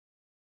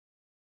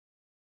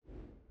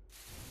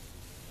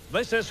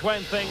This is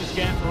when things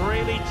get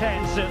really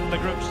tense in the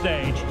group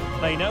stage.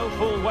 They know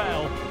full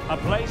well a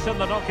place in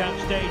the knockout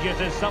stages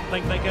is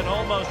something they can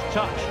almost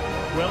touch.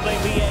 Will they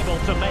be able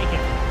to make it?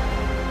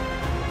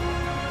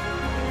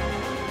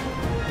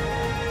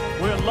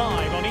 We're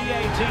live on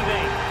EA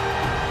TV.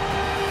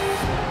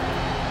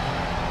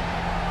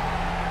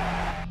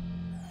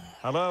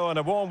 Hello and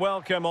a warm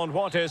welcome on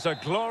what is a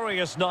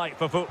glorious night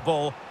for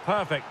football.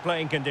 Perfect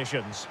playing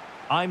conditions.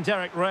 I'm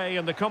Derek Ray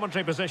in the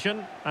commentary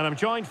position, and I'm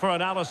joined for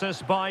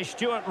analysis by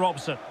Stuart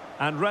Robson.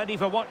 And ready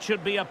for what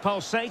should be a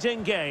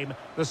pulsating game,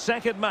 the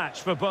second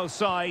match for both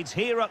sides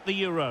here at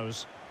the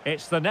Euros.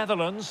 It's the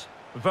Netherlands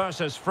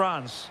versus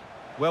France.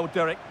 Well,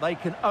 Derek, they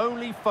can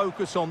only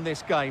focus on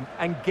this game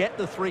and get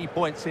the 3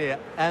 points here,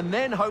 and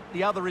then hope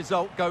the other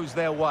result goes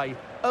their way.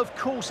 Of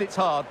course it's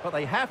hard, but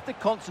they have to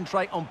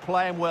concentrate on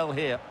playing well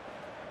here.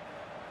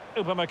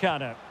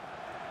 Upamecano.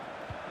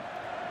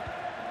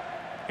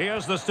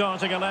 Here's the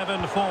starting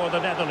 11 for the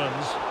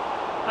Netherlands.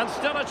 And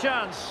still a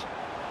chance.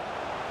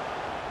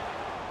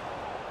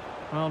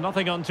 Well,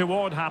 nothing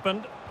untoward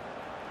happened.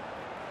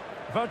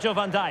 Virgil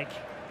van Dijk.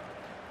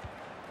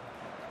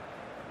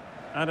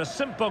 And a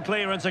simple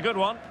clearance, a good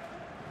one.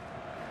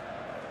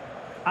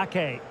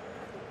 Ake.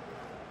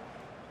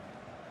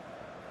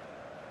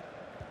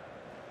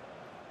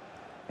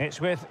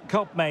 It's with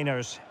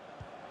Koopmeiners.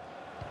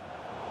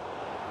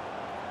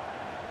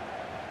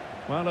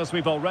 Well, as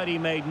we've already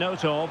made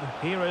note of,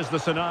 here is the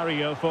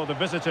scenario for the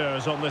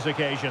visitors on this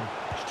occasion.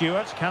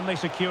 Stuart, can they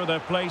secure their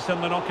place in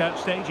the knockout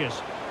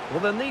stages? Well,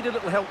 they'll need a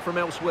little help from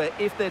elsewhere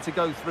if they're to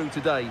go through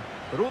today.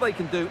 But all they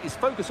can do is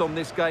focus on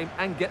this game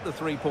and get the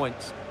 3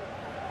 points.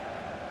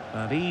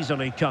 And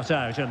easily cut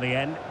out in the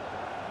end.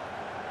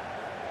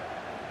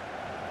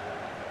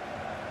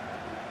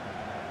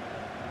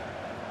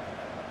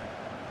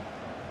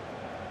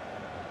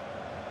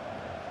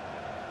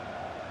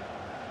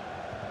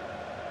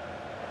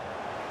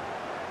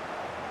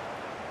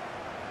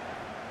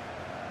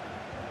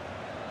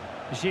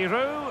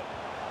 Giroud.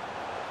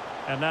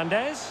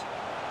 Hernandez.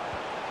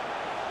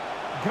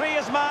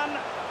 Griezmann.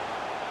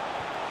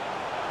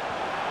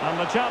 And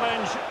the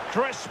challenge,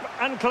 crisp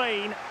and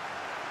clean.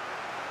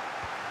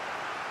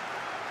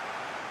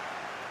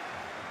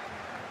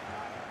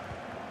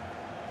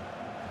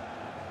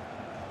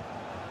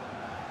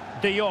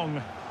 De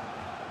Jong.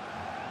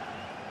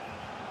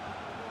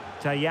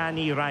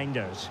 Tajani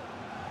Reinders.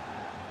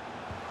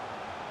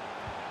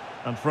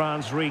 And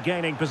France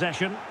regaining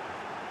possession.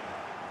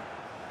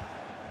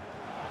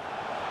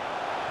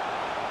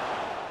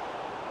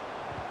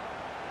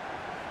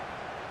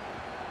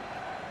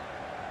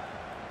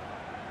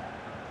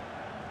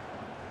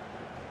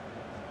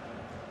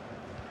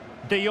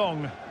 De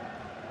Jong.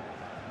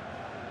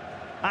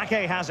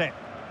 Ake has it.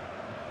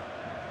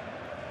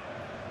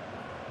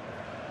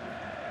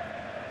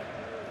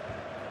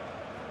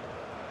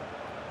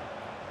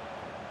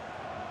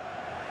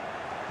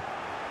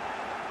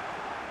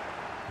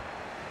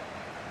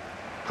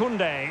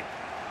 Koundé.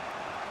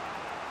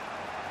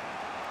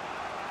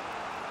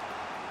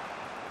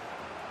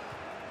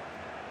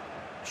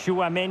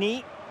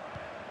 Chouameni.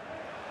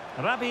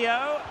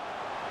 Rabiot.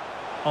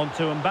 On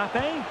to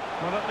Mbappe.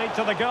 Will it lead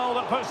to the goal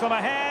that puts them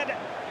ahead?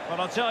 But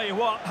I'll tell you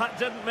what, that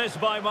didn't miss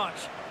by much.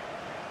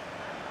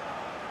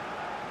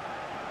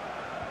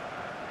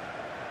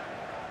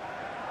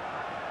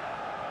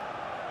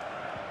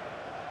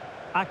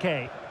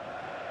 Ake.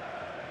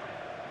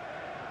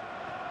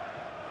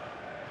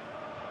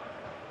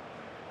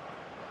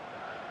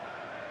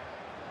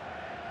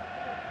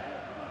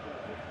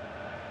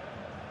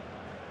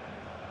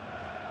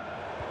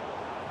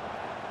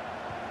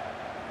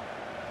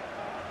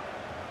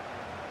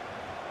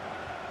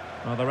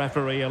 Well, the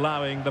referee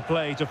allowing the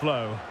play to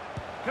flow.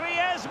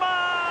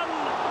 Griezmann!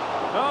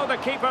 Oh, the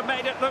keeper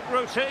made it look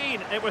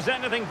routine. It was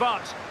anything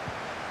but.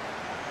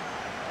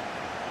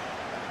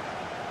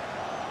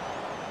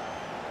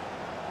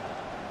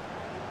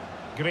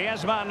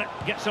 Griezmann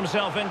gets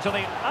himself into the...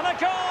 And a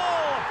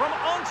goal from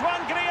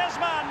Antoine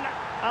Griezmann!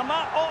 And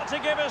that ought to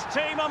give his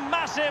team a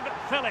massive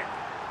fillip.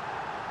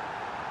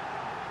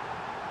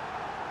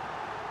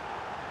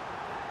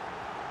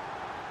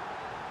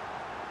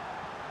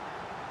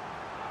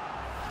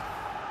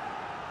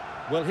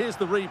 Well, here's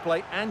the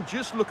replay, and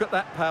just look at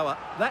that power.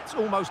 That's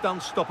almost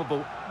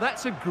unstoppable.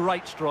 That's a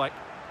great strike.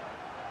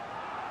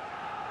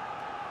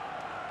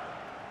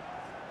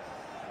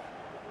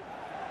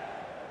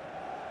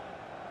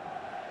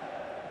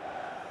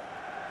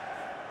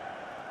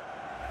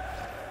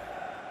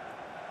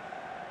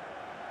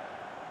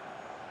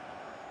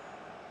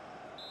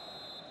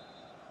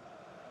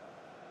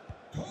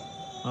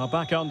 Are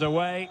back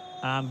underway,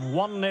 and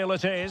 1-0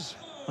 it is.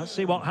 Let's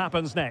see what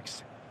happens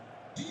next.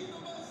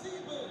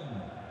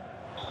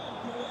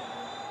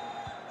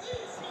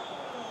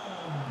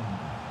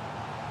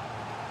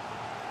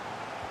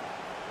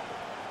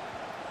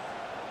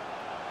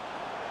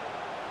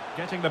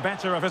 Getting the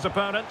better of his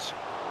opponent.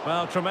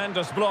 Well,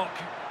 tremendous block.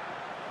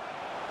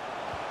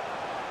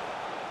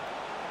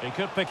 He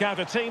could pick out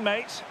a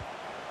teammate.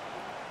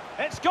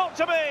 It's got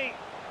to be!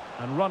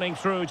 And running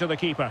through to the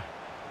keeper.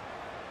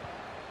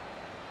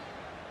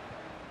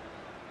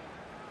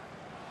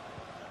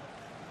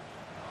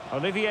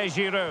 Olivier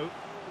Giroud.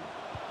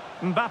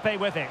 Mbappe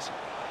with it.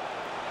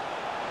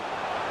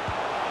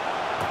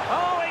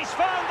 Oh, he's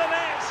found the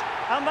net!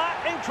 And that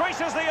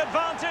increases the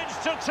advantage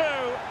to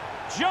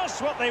 2.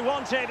 Just what they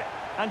wanted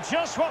and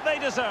just what they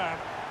deserve.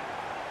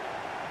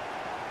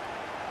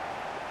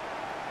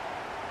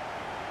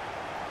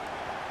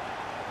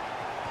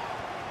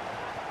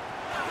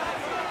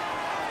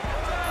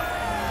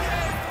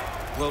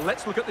 Well,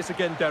 let's look at this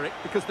again, Derek,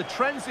 because the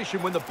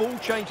transition when the ball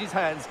changes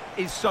hands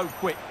is so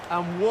quick.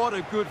 And what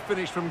a good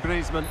finish from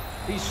Griezmann.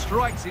 He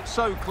strikes it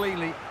so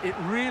cleanly. It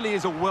really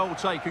is a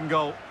well-taken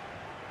goal.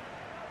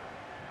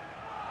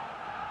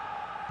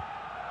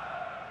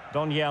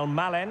 Donyell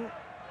Malen.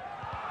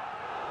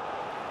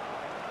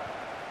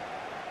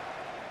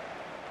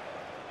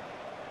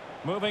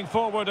 Moving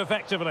forward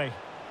effectively.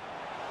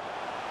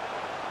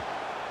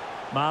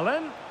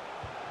 Malen.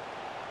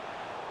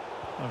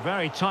 A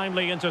very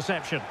timely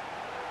interception.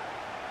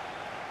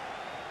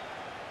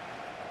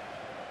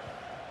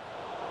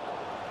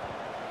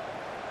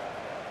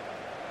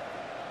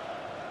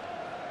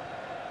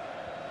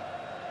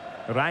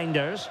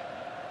 Reinders.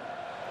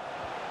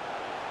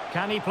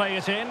 Can he play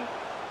it in?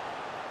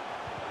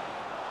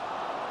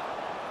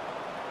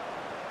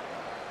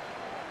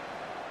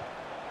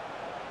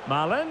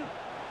 Malen.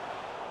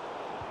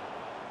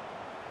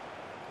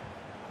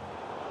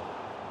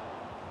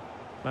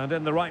 And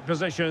in the right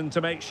position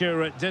to make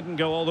sure it didn't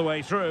go all the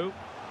way through.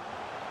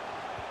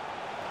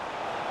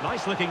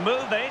 Nice looking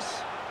move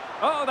this.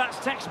 Oh, that's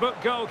textbook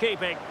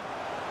goalkeeping.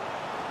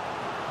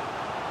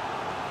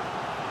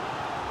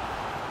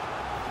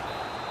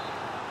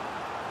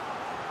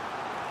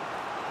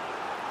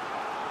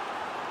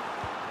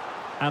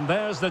 And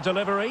there's the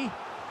delivery.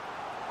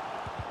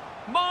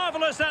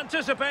 Marvellous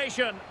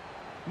anticipation.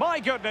 My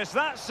goodness,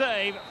 that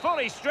save,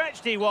 fully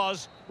stretched he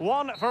was.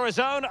 One for his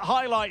own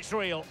highlights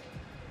reel.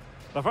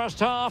 The first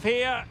half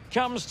here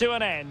comes to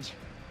an end.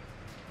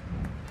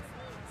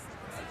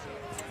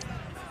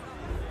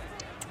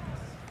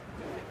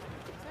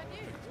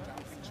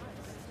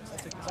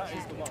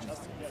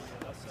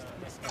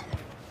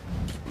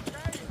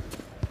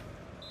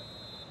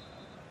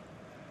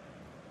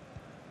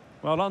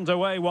 Well,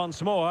 underway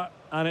once more,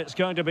 and it's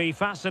going to be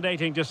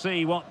fascinating to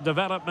see what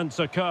developments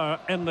occur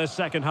in this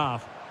second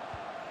half.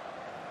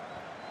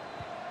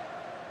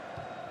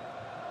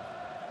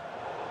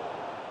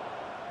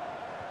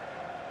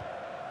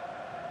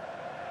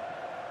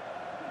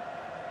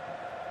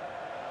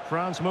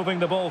 France moving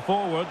the ball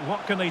forward.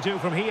 What can they do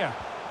from here?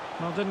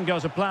 Well, didn't go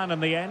to plan in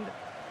the end.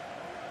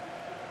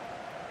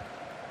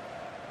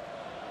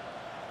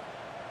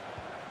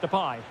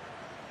 Depay.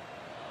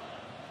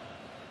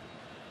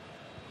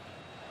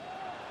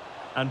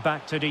 And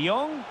back to De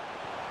Jong.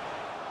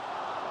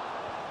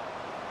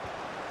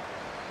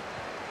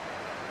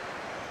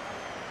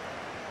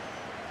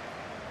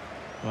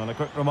 Well, a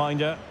quick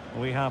reminder,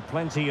 we have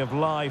plenty of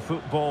live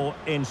football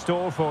in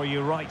store for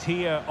you right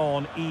here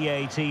on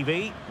EA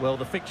TV. Well,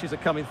 the fixtures are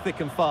coming thick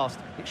and fast.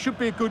 It should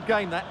be a good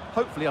game, that.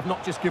 Hopefully, I've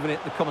not just given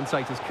it the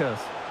commentator's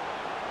curse.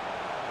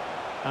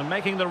 And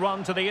making the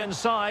run to the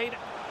inside.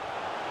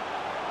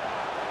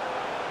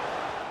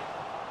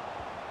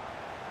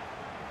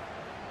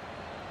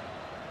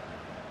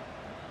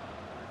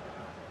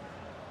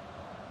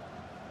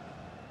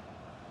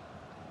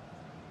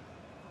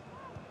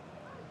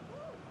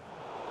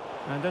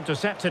 And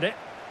intercepted it.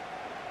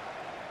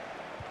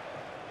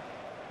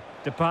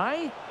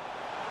 Depay.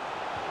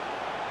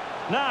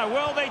 Now,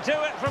 will they do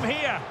it from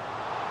here?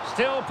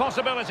 Still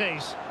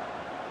possibilities.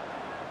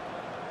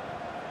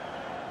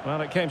 Well,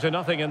 it came to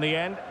nothing in the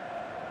end.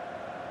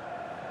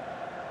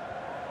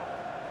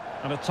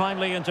 And a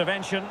timely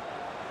intervention.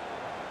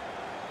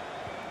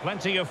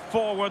 Plenty of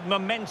forward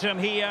momentum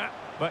here,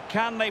 but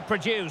can they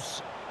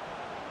produce?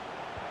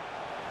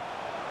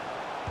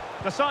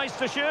 Decides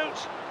to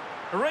shoot.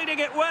 Reading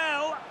it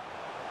well.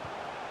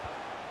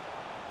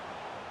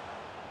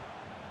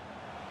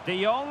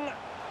 De Jong.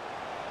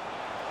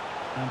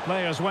 And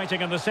players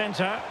waiting in the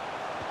centre.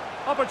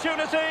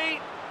 Opportunity.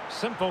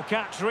 Simple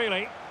catch,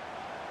 really.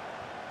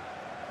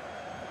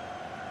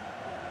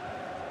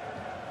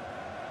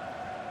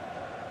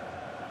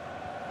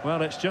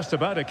 Well, it's just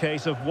about a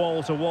case of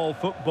wall-to-wall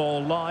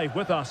football live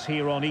with us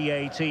here on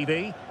EA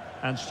TV.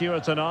 And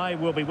Stuart and I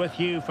will be with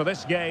you for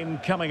this game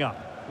coming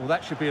up. Well,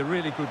 that should be a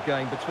really good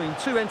game between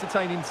two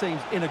entertaining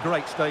teams in a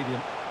great stadium.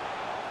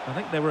 I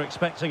think they were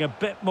expecting a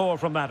bit more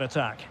from that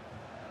attack.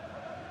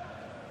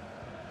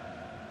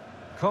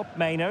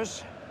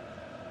 Koopmeiners.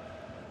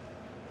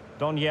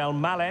 Donyell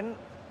Malen.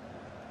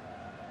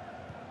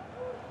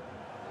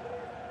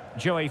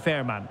 Joey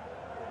Veerman.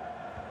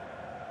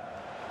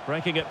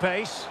 Breaking at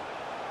pace.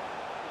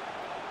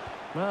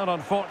 Well,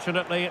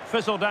 unfortunately, it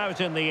fizzled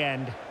out in the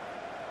end.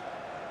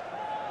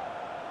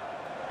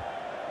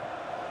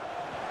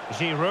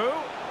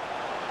 Giroud.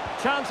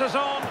 Chances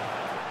on.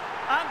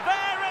 And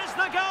there is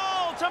the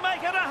goal to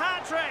make it a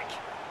hat-trick.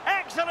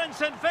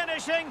 Excellence in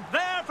finishing,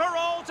 there for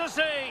all to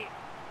see.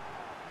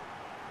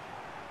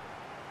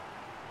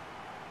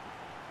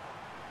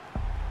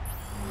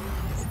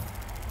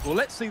 Well,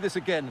 let's see this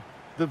again.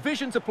 The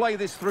vision to play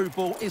this through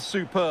ball is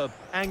superb,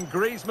 and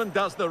Griezmann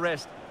does the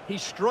rest. He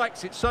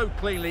strikes it so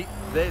cleanly,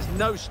 there's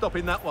no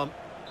stopping that one.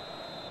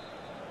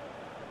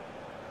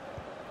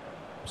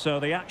 So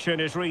the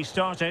action is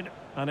restarted,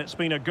 and it's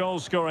been a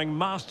goal-scoring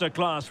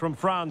masterclass from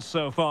France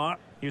so far.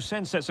 You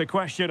sense it's a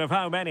question of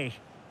how many.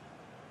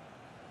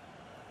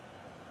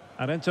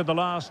 And into the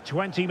last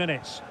 20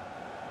 minutes.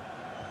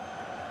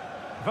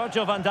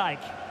 Virgil van Dijk.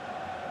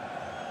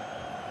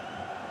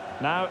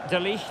 Now De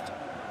Ligt.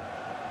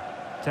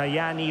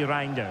 Tajani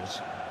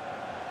Reinders.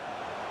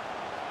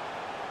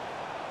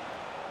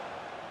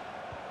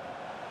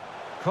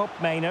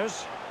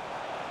 Koopmeiners.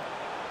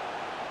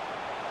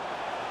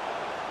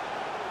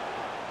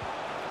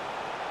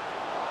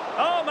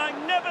 Oh,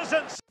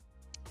 magnificent!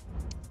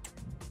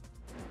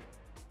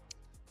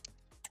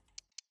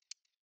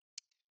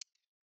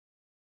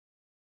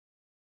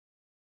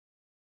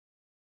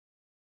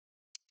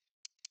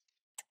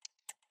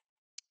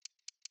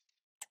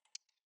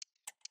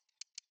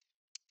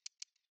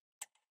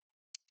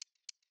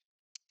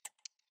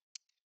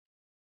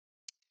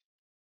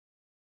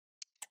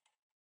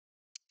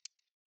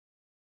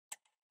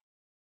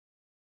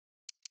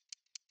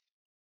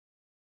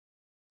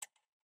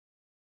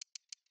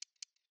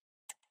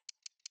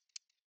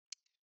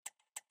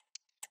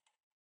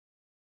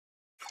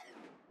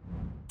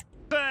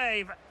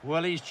 Save.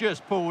 Well, he's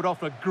just pulled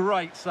off a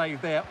great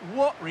save there.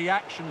 What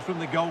reactions from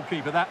the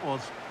goalkeeper that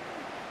was.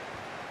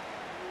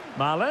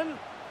 Malen.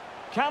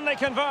 Can they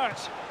convert?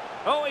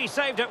 Oh, he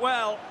saved it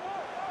well.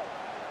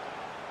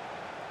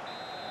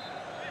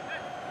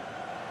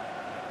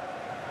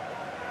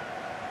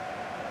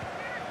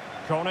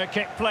 Corner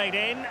kick played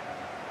in.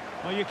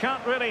 Well, you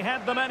can't really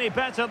head them any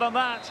better than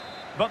that.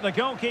 But the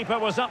goalkeeper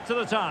was up to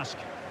the task.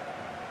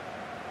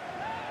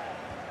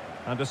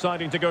 And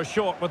deciding to go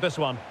short with this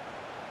one.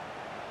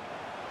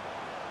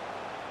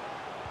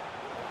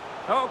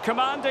 Oh,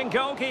 commanding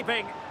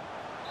goalkeeping.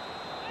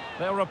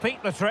 They'll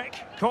repeat the trick.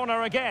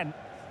 Corner again.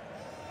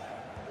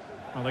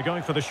 Well, they're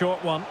going for the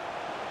short one.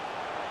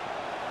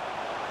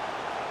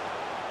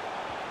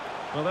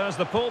 Well, there's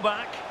the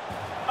pullback.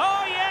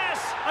 Oh,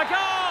 yes! A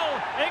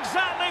goal!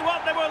 Exactly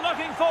what they were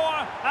looking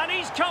for, and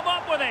he's come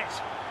up with it.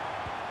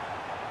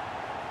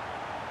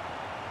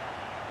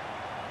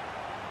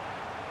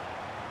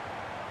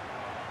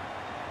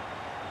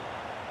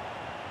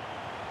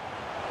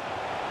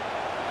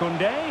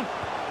 Koundé.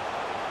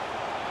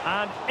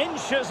 And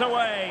inches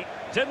away.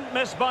 Didn't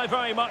miss by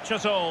very much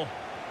at all.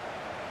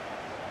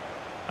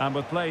 And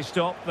with play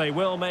stopped, they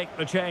will make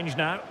the change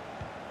now.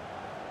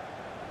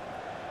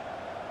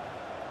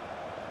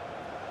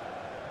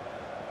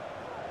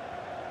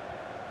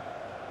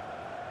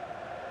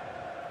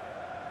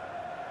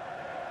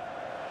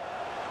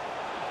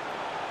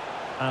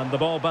 And the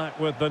ball back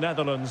with the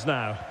Netherlands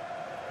now.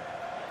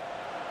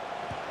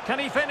 Can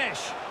he finish?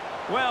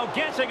 Well,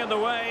 getting in the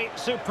way.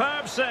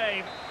 Superb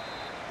save.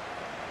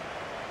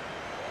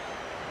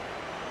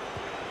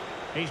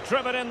 He's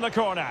driven in the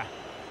corner.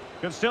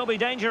 Could still be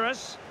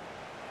dangerous.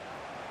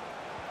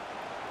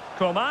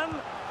 Coman.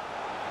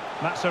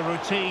 That's a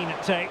routine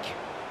take.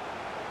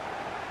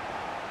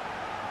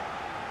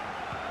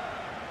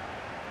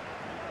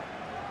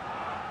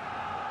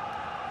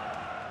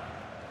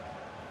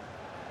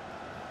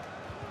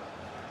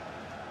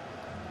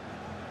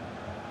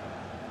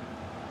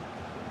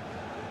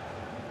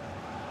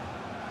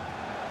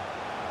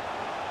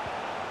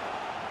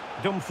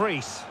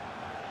 Dumfries.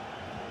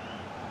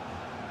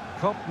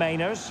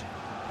 Koopmeiners.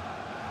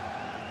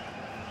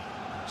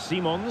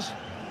 Simons.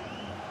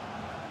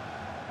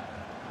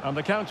 And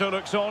the counter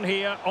looks on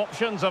here.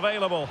 Options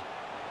available.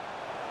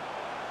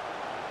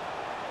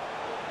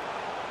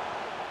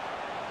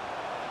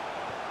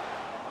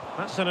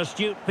 That's an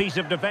astute piece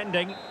of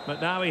defending, but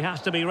now he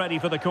has to be ready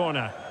for the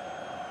corner.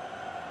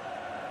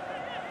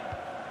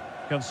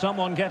 Can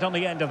someone get on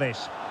the end of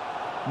this?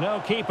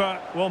 No keeper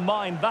will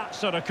mind that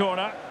sort of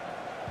corner.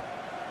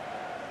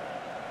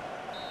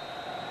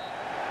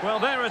 Well,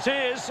 there it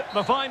is,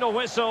 the final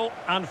whistle,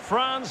 and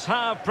France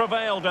have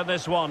prevailed in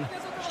this one.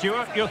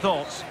 Stuart, your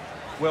thoughts?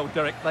 Well,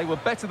 Derek, they were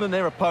better than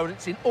their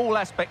opponents in all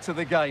aspects of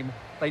the game.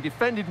 They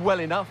defended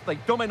well enough, they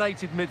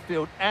dominated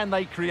midfield, and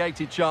they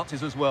created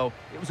chances as well.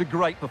 It was a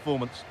great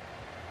performance.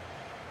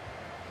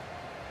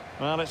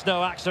 Well, it's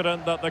no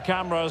accident that the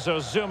cameras are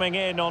zooming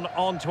in on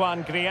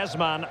Antoine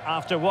Griezmann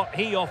after what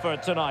he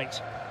offered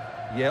tonight.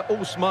 Yeah,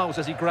 all smiles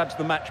as he grabs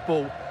the match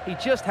ball. He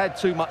just had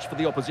too much for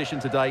the opposition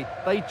today.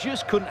 They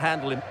just couldn't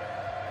handle him.